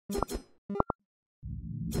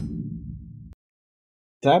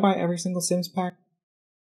Did I buy every single Sims pack?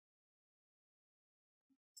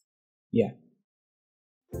 Yeah.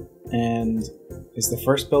 And is the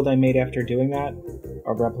first build I made after doing that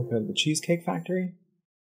a replica of the Cheesecake Factory?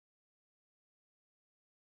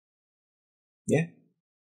 Yeah.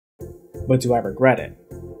 But do I regret it?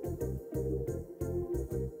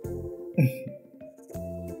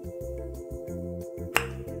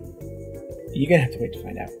 You're gonna have to wait to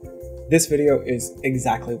find out. This video is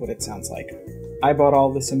exactly what it sounds like. I bought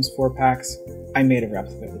all the Sims 4 packs, I made a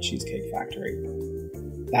replica of the Cheesecake Factory.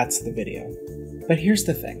 That's the video. But here's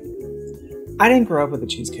the thing. I didn't grow up with the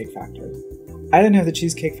Cheesecake Factory. I didn't have the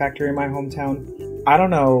Cheesecake Factory in my hometown. I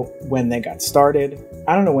don't know when they got started.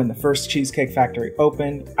 I don't know when the first Cheesecake Factory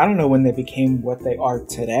opened. I don't know when they became what they are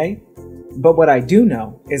today. But what I do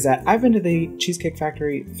know is that I've been to the Cheesecake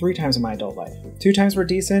Factory 3 times in my adult life. 2 times were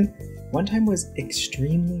decent, 1 time was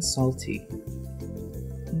extremely salty.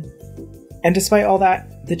 And despite all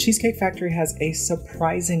that, the Cheesecake Factory has a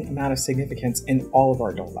surprising amount of significance in all of our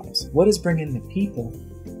adult lives. What is bringing the people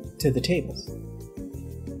to the tables?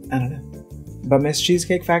 I don't know. But Miss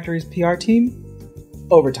Cheesecake Factory's PR team?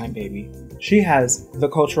 Overtime, baby. She has the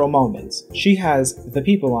cultural moments. She has the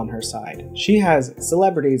people on her side. She has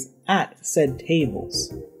celebrities at said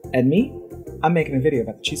tables. And me? I'm making a video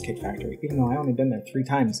about the Cheesecake Factory, even though I only been there 3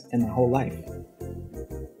 times in my whole life.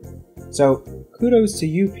 So, kudos to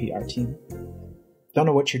you, PR team. Don't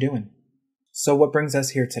know what you're doing. So what brings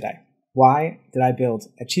us here today? Why did I build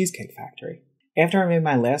a Cheesecake Factory? After I made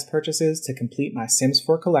my last purchases to complete my Sims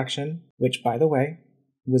 4 collection, which, by the way,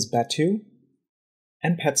 was Betu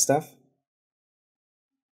and pet stuff,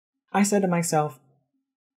 I said to myself,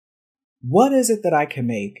 what is it that I can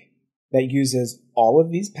make that uses all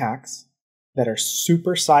of these packs that are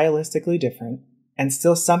super stylistically different and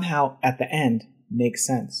still somehow at the end makes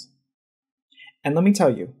sense? And let me tell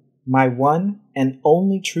you, my one and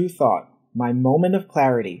only true thought, my moment of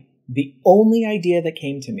clarity, the only idea that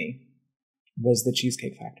came to me was the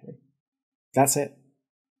Cheesecake Factory. That's it.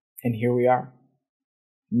 And here we are,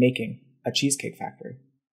 making a Cheesecake Factory.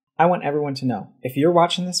 I want everyone to know, if you're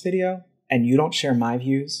watching this video and you don't share my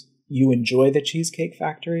views, you enjoy the Cheesecake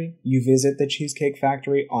Factory, you visit the Cheesecake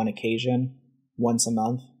Factory on occasion, once a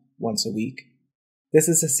month, once a week, this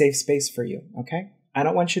is a safe space for you, okay? I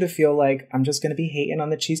don't want you to feel like I'm just going to be hating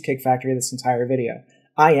on the Cheesecake Factory this entire video.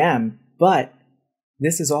 I am, but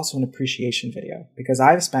this is also an appreciation video because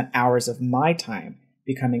I've spent hours of my time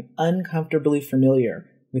becoming uncomfortably familiar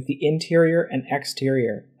with the interior and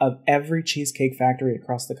exterior of every Cheesecake Factory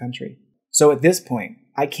across the country. So at this point,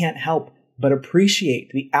 I can't help but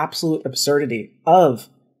appreciate the absolute absurdity of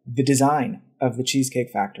the design of the Cheesecake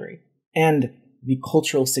Factory and the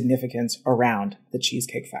cultural significance around the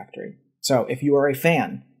Cheesecake Factory. So if you are a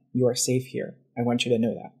fan, you are safe here. I want you to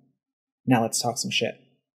know that. Now let's talk some shit.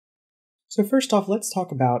 So first off, let's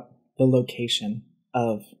talk about the location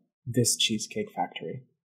of this Cheesecake Factory.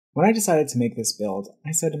 When I decided to make this build,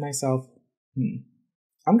 I said to myself,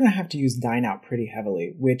 I'm going to have to use Dine Out pretty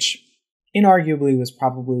heavily, which inarguably was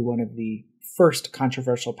probably one of the first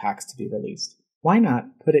controversial packs to be released. Why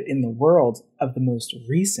not put it in the world of the most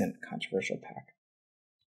recent controversial pack?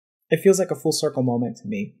 It feels like a full circle moment to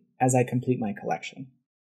me as I complete my collection.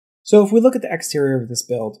 So if we look at the exterior of this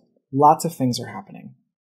build, lots of things are happening.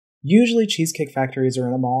 Usually Cheesecake Factories are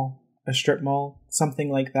in a mall, a strip mall,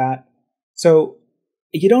 something like that. So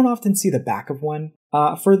you don't often see the back of one.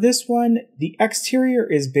 For this one, the exterior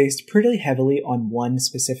is based pretty heavily on one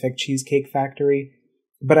specific Cheesecake Factory,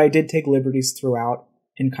 but I did take liberties throughout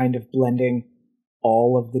in kind of blending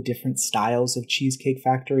all of the different styles of Cheesecake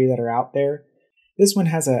Factory that are out there. This one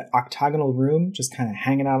has an octagonal room just kind of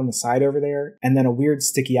hanging out on the side over there, and then a weird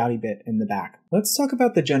sticky-outy bit in the back. Let's talk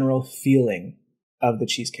about the general feeling of the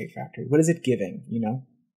Cheesecake Factory. What is it giving, you know?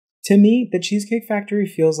 To me, the Cheesecake Factory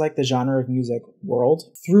feels like the genre of music world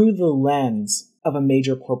through the lens of a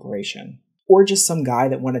major corporation, or just some guy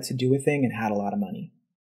that wanted to do a thing and had a lot of money.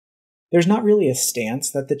 There's not really a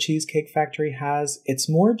stance that the Cheesecake Factory has. It's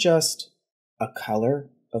more just a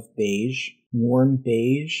color of beige, warm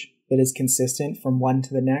beige, that is consistent from one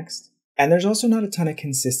to the next. And there's also not a ton of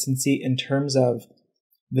consistency in terms of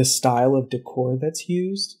the style of decor that's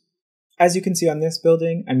used. As you can see on this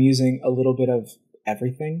building, I'm using a little bit of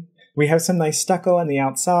everything. We have some nice stucco on the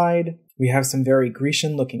outside. We have some very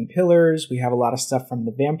Grecian looking pillars. We have a lot of stuff from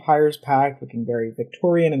the Vampires pack looking very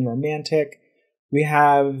Victorian and romantic. We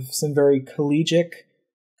have some very collegiate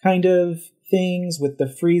kind of things with the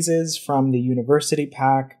friezes from the University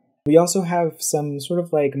pack. We also have some sort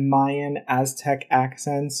of like Mayan Aztec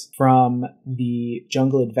accents from the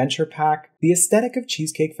Jungle Adventure Pack. The aesthetic of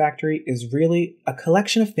Cheesecake Factory is really a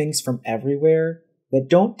collection of things from everywhere that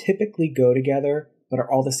don't typically go together, but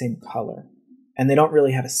are all the same color. And they don't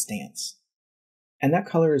really have a stance. And that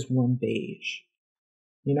color is warm beige,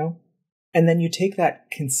 you know? And then you take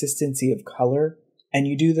that consistency of color and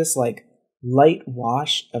you do this like light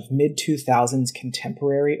wash of mid-2000s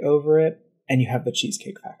contemporary over it, and you have the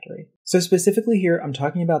Cheesecake Factory. So specifically here, I'm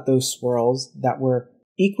talking about those swirls that were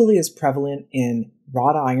equally as prevalent in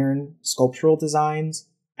wrought iron sculptural designs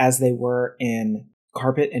as they were in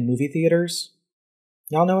carpet and movie theaters.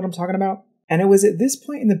 Y'all know what I'm talking about? And it was at this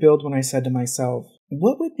point in the build when I said to myself,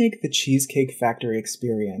 what would make the Cheesecake Factory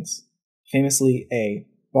experience, famously a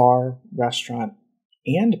bar, restaurant,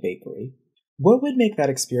 and bakery, what would make that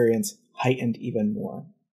experience heightened even more?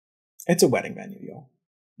 It's a wedding venue, y'all.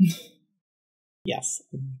 Yes,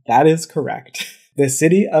 that is correct. The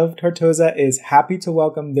city of Tortosa is happy to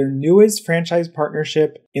welcome their newest franchise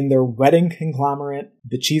partnership in their wedding conglomerate,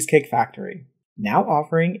 the Cheesecake Factory, now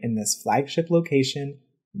offering in this flagship location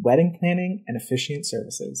wedding planning and officiant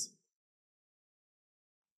services.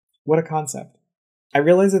 What a concept. I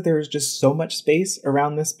realized that there is just so much space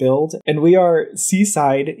around this build, and we are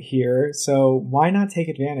seaside here, so why not take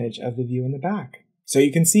advantage of the view in the back? So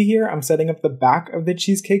you can see here, I'm setting up the back of the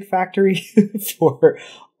Cheesecake Factory for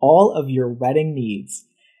all of your wedding needs.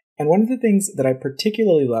 And one of the things that I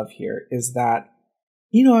particularly love here is that,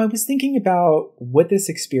 I was thinking about what this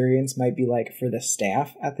experience might be like for the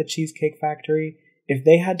staff at the Cheesecake Factory if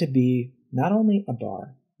they had to be not only a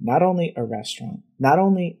bar, not only a restaurant, not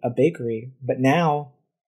only a bakery, but now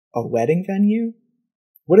a wedding venue.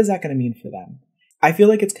 What is that going to mean for them? I feel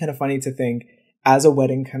like it's kind of funny to think as a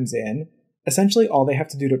wedding comes in, essentially all they have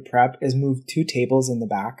to do to prep is move 2 tables in the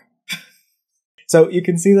back. So you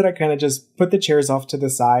can see that I kind of just put the chairs off to the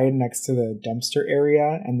side next to the dumpster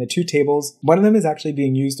area, and the 2 tables, one of them is actually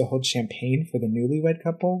being used to hold champagne for the newlywed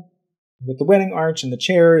couple, with the wedding arch and the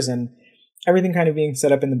chairs and everything kind of being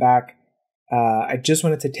set up in the back. I just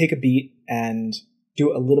wanted to take a beat and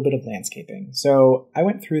do a little bit of landscaping. So I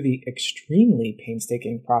went through the extremely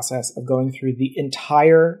painstaking process of going through the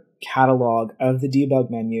entire catalog of the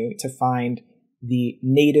debug menu to find the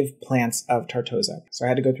native plants of Tortosa. So I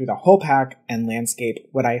had to go through the whole pack and landscape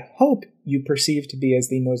what I hope you perceive to be as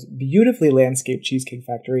the most beautifully landscaped Cheesecake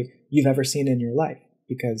Factory you've ever seen in your life,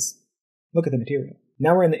 because look at the material.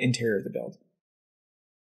 Now we're in the interior of the build.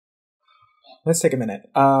 Let's take a minute.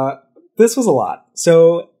 This was a lot.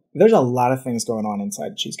 So there's a lot of things going on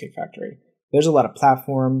inside Cheesecake Factory. There's a lot of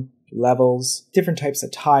platform, levels, different types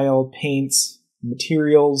of tile, paints,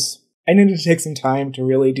 materials. I needed to take some time to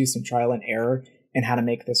really do some trial and error in how to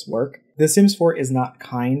make this work. The Sims 4 is not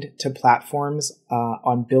kind to platforms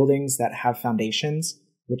on buildings that have foundations,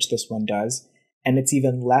 which this one does, and it's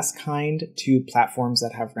even less kind to platforms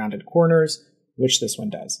that have rounded corners, which this one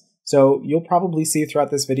does. So you'll probably see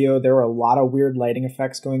throughout this video there are a lot of weird lighting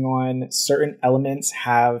effects going on. Certain elements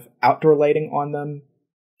have outdoor lighting on them.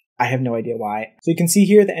 I have no idea why. So you can see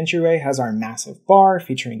here the entryway has our massive bar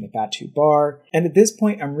featuring the Batu bar. And at this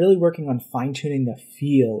point, I'm really working on fine-tuning the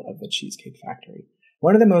feel of the Cheesecake Factory.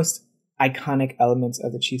 One of the most iconic elements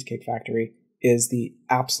of the Cheesecake Factory is the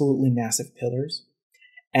absolutely massive pillars.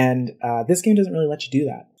 And this game doesn't really let you do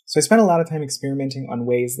that. So I spent a lot of time experimenting on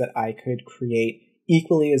ways that I could create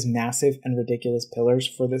equally as massive and ridiculous pillars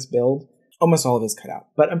for this build. Almost all of it is cut out,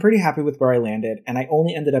 but I'm pretty happy with where I landed, and I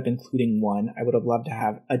only ended up including one. I would have loved to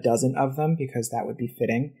have a dozen of them because that would be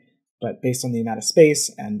fitting, but based on the amount of space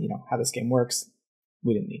and how this game works,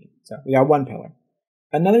 we didn't need it. So we got one pillar.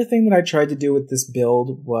 Another thing that I tried to do with this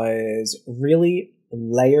build was really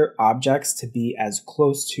layer objects to be as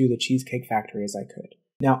close to the Cheesecake Factory as I could.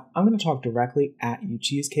 Now, I'm going to talk directly at you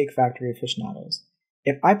Cheesecake Factory aficionados.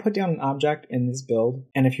 If I put down an object in this build,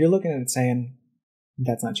 and if you're looking at it saying,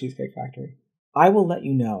 that's not Cheesecake Factory, I will let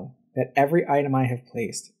you know that every item I have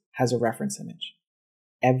placed has a reference image.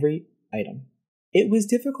 Every item. It was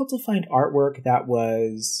difficult to find artwork that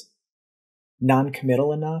was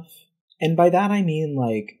non-committal enough. And by that I mean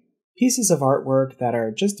like pieces of artwork that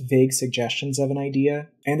are just vague suggestions of an idea.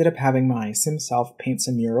 I ended up having my sim self paint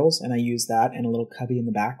some murals, and I used that in a little cubby in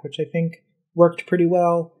the back, which I think worked pretty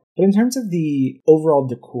well. But in terms of the overall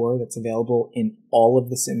decor that's available in all of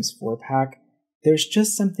the Sims 4 pack, there's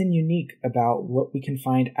just something unique about what we can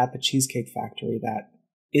find at the Cheesecake Factory that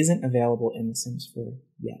isn't available in The Sims 4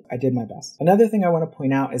 yet. I did my best. Another thing I want to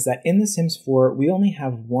point out is that in The Sims 4, we only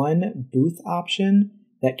have one booth option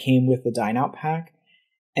that came with the Dine Out pack.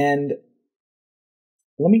 And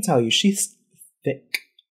let me tell you, she's thick.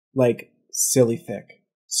 Like, silly thick.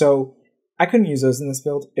 So I couldn't use those in this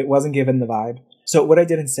build. It wasn't given the vibe. So what I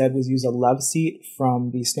did instead was use a love seat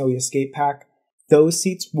from the Snowy Escape pack. Those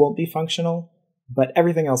seats won't be functional, but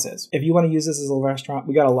everything else is. If you want to use this as a restaurant,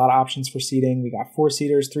 we got a lot of options for seating. We got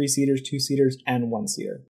 4-seaters, 3-seaters, 2-seaters, and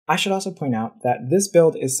 1-seater. I should also point out that this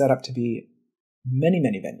build is set up to be many,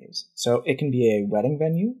 many venues. So it can be a wedding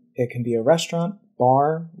venue, it can be a restaurant,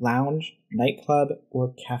 bar, lounge, nightclub,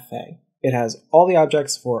 or cafe. It has all the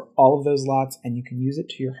objects for all of those lots, and you can use it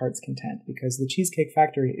to your heart's content because the Cheesecake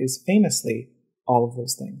Factory is famously all of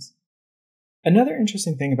those things. Another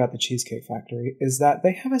interesting thing about the Cheesecake Factory is that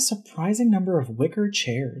they have a surprising number of wicker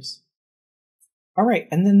chairs. Alright,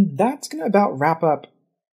 and then that's going to about wrap up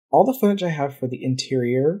all the footage I have for the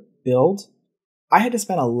interior build. I had to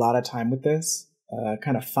spend a lot of time with this,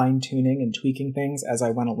 kind of fine-tuning and tweaking things as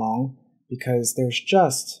I went along, because there's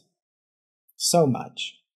just so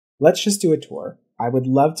much. Let's just do a tour. I would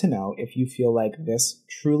love to know if you feel like this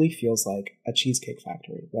truly feels like a Cheesecake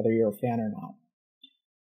Factory, whether you're a fan or not.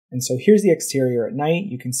 And so here's the exterior at night.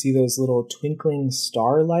 You can see those little twinkling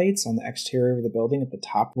star lights on the exterior of the building at the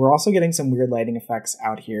top. We're also getting some weird lighting effects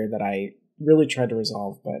out here that I really tried to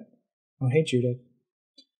resolve, but oh, hey, Judith.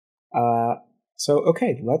 So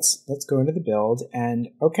okay, let's go into the build, and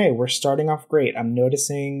okay, we're starting off great. I'm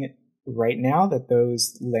noticing right now that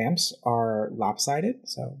those lamps are lopsided,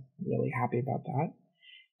 so really happy about that.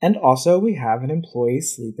 And also we have an employee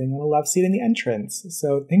sleeping on a love seat in the entrance.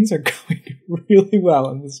 So things are going really well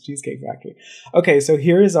in this Cheesecake Factory. Okay, so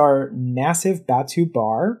here is our massive Batu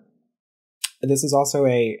bar. This is also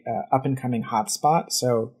a up-and-coming hotspot,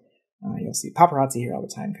 so you'll see paparazzi here all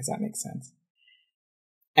the time because that makes sense.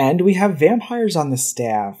 And we have vampires on the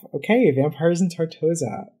staff. Okay, vampires in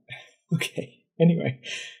Tartosa. Okay, anyway,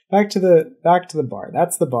 back to the bar.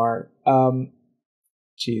 That's the bar.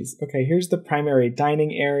 Geez. Okay, here's the primary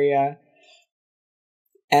dining area.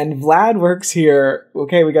 And Vlad works here.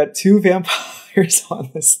 Okay, we got 2 vampires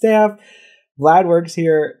on the staff. Vlad works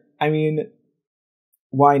here. I mean,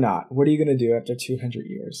 why not? What are you going to do after 200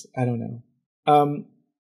 years? I don't know.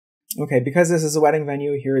 Okay, because this is a wedding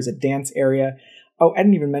venue, here is a dance area. Oh, I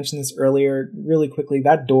didn't even mention this earlier. Really quickly,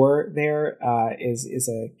 that door there is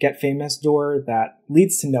a Get Famous door that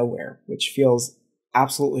leads to nowhere, which feels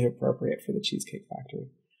absolutely appropriate for the Cheesecake Factory.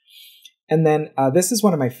 And then this is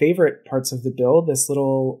one of my favorite parts of the build, this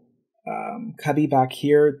little cubby back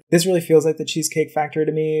here. This really feels like the Cheesecake Factory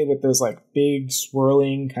to me, with those like big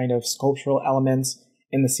swirling kind of sculptural elements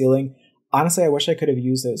in the ceiling. Honestly, I wish I could have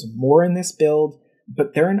used those more in this build,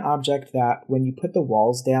 but they're an object that when you put the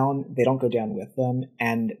walls down, they don't go down with them.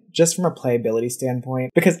 And just from a playability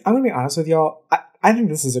standpoint, because I'm going to be honest with y'all, I think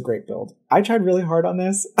this is a great build. I tried really hard on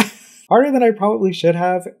this. Harder than I probably should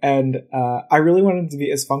have, and I really wanted it to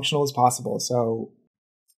be as functional as possible. So,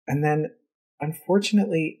 and then,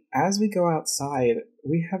 unfortunately, as we go outside,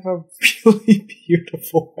 we have a really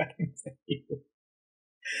beautiful wedding venue.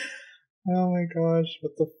 Oh my gosh,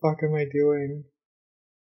 what the fuck am I doing?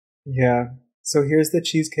 Yeah, so here's the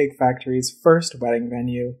Cheesecake Factory's first wedding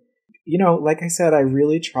venue. You know, like I said, I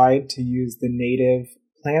really tried to use the native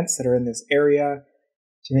plants that are in this area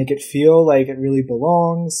to make it feel like it really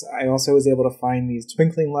belongs. I also was able to find these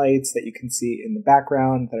twinkling lights that you can see in the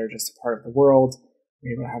background that are just a part of the world.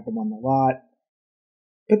 We're able to have them on the lot.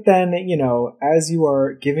 But then, you know, as you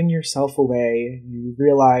are giving yourself away, you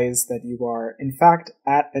realize that you are, in fact,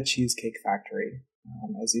 at a Cheesecake Factory.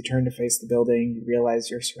 As you turn to face the building, you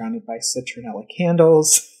realize you're surrounded by citronella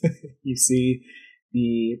candles. You see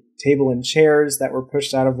the table and chairs that were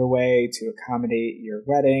pushed out of the way to accommodate your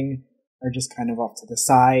wedding are just kind of off to the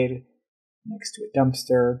side next to a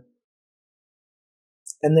dumpster.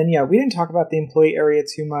 And then, yeah, we didn't talk about the employee area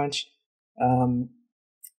too much.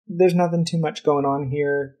 There's nothing too much going on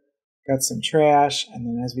here. Got some trash. And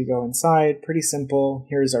then as we go inside, pretty simple.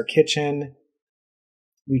 Here's our kitchen.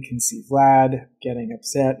 We can see Vlad getting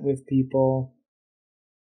upset with people.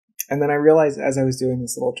 And then I realized as I was doing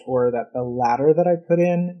this little tour that the ladder that I put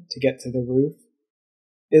in to get to the roof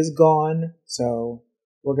is gone. So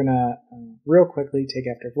we're going to real quickly take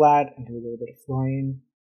after Vlad and do a little bit of flying.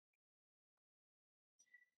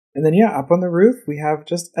 And then, yeah, up on the roof, we have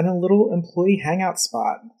just a little employee hangout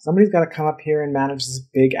spot. Somebody's got to come up here and manage this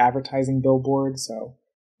big advertising billboard, so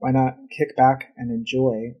why not kick back and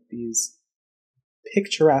enjoy these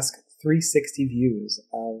picturesque 360 views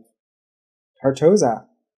of Tartosa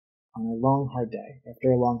on a long, hard day,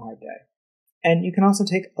 after a long, hard day. And you can also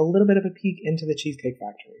take a little bit of a peek into the Cheesecake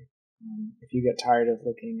Factory if you get tired of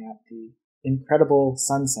looking at the incredible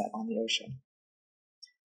sunset on the ocean.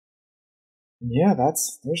 And yeah,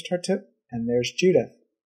 there's Tartip, and there's Judith.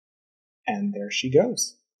 And there she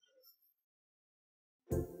goes.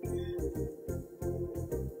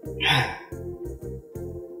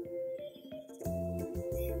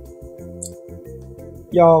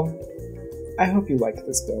 Y'all, I hope you liked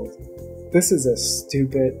this build. This is a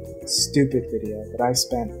stupid video that I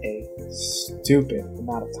spent a stupid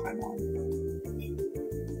amount of time on.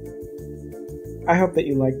 I hope that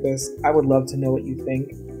you like this. I would love to know what you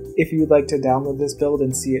think. If you would like to download this build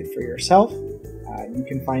and see it for yourself, you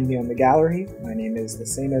can find me on the gallery. My name is the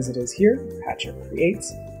same as it is here, Patrick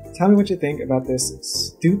Creates. Tell me what you think about this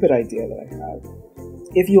stupid idea that I have.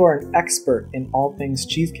 If you are an expert in all things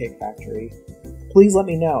Cheesecake Factory, please let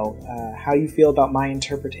me know how you feel about my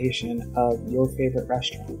interpretation of your favorite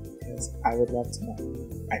restaurant, because I would love to know.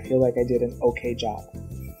 I feel like I did an okay job.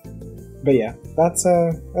 But yeah, that's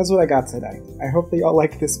what I got today. I hope that y'all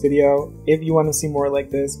liked this video. If you want to see more like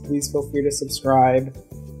this, please feel free to subscribe,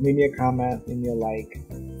 leave me a comment, leave me a like,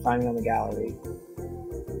 find me on the gallery.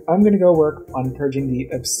 I'm going to go work on purging the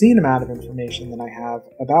obscene amount of information that I have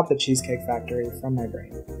about the Cheesecake Factory from my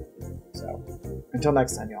brain. So, until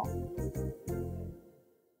next time, y'all.